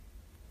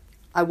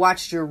I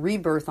watched your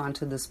rebirth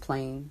onto this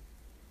plane.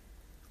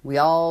 We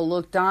all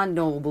looked on,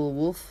 noble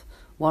wolf,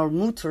 while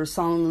Mutter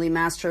solemnly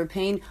mastered her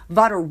pain.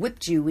 Vater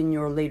whipped you in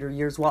your later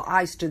years, while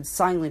I stood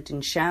silent in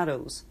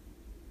shadows.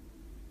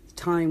 The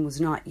time was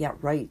not yet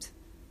right.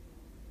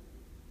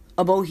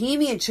 A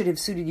Bohemian should have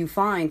suited you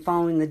fine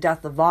following the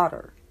death of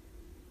Vater.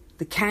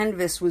 The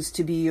canvas was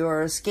to be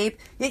your escape,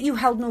 yet you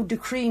held no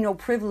decree, no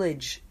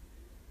privilege.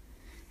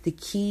 The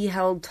key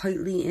held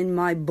tightly in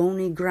my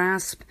bony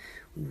grasp,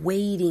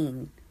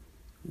 waiting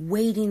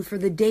for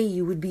the day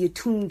you would be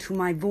attuned to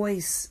my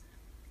voice.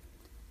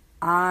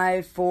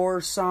 I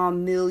foresaw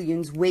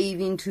millions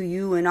waving to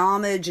you in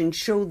homage and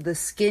showed the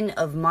skin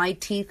of my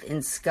teeth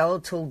in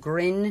skeletal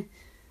grin.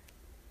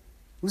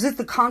 Was it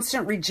the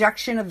constant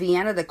rejection of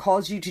Vienna that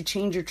caused you to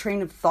change your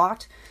train of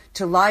thought,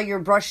 to lie your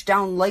brush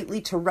down lightly,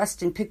 to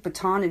rest and pick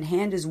baton and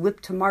hand his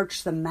whip to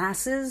march the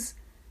masses?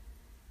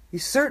 You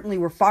certainly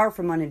were far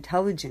from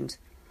unintelligent.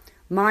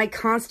 My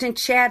constant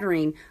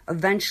chattering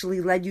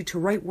eventually led you to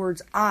write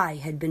words I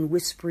had been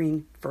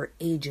whispering for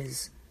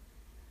ages.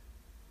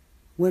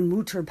 When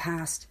Mutter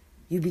passed,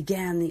 you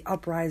began the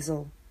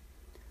uprisal.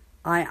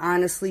 I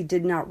honestly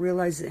did not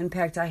realize the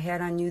impact I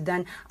had on you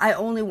then. I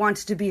only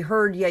wanted to be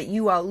heard, yet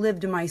you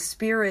outlived my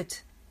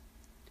spirit.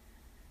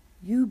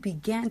 You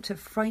began to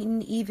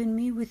frighten even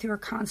me with your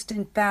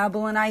constant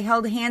babble, and I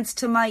held hands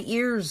to my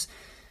ears,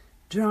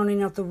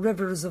 drowning out the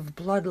rivers of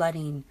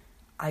bloodletting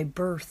I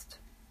birthed.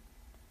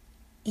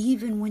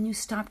 Even when you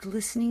stopped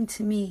listening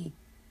to me,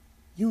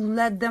 you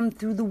led them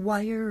through the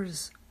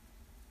wires.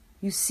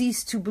 You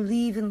ceased to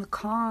believe in the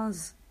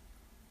cause.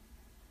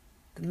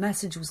 The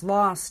message was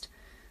lost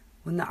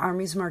when the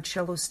armies marched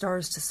yellow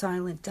stars to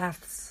silent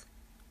deaths.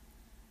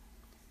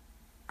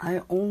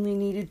 I only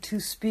needed to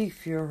speak,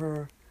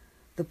 Führer.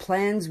 The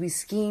plans we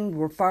schemed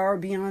were far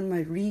beyond my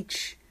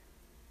reach.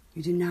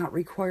 You did not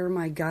require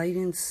my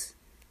guidance.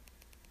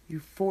 You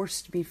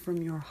forced me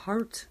from your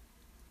heart.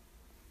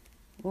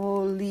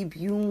 Oh, Lieb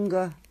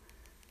Junge,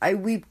 I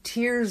weep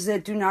tears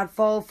that do not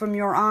fall from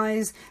your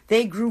eyes.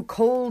 They grew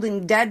cold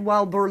and dead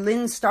while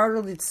Berlin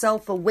startled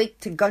itself awake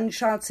to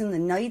gunshots in the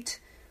night.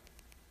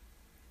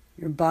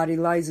 Your body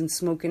lies in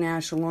smoke and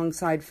ash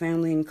alongside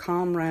family and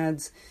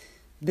comrades,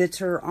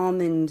 bitter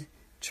almond,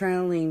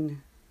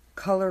 trailing,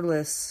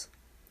 colorless,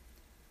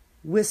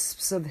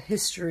 wisps of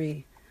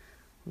history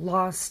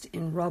lost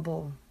in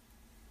rubble.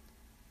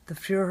 The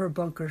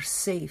Führerbunker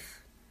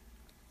safe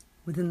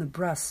within the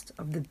breast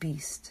of the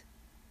beast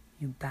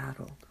you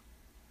battled.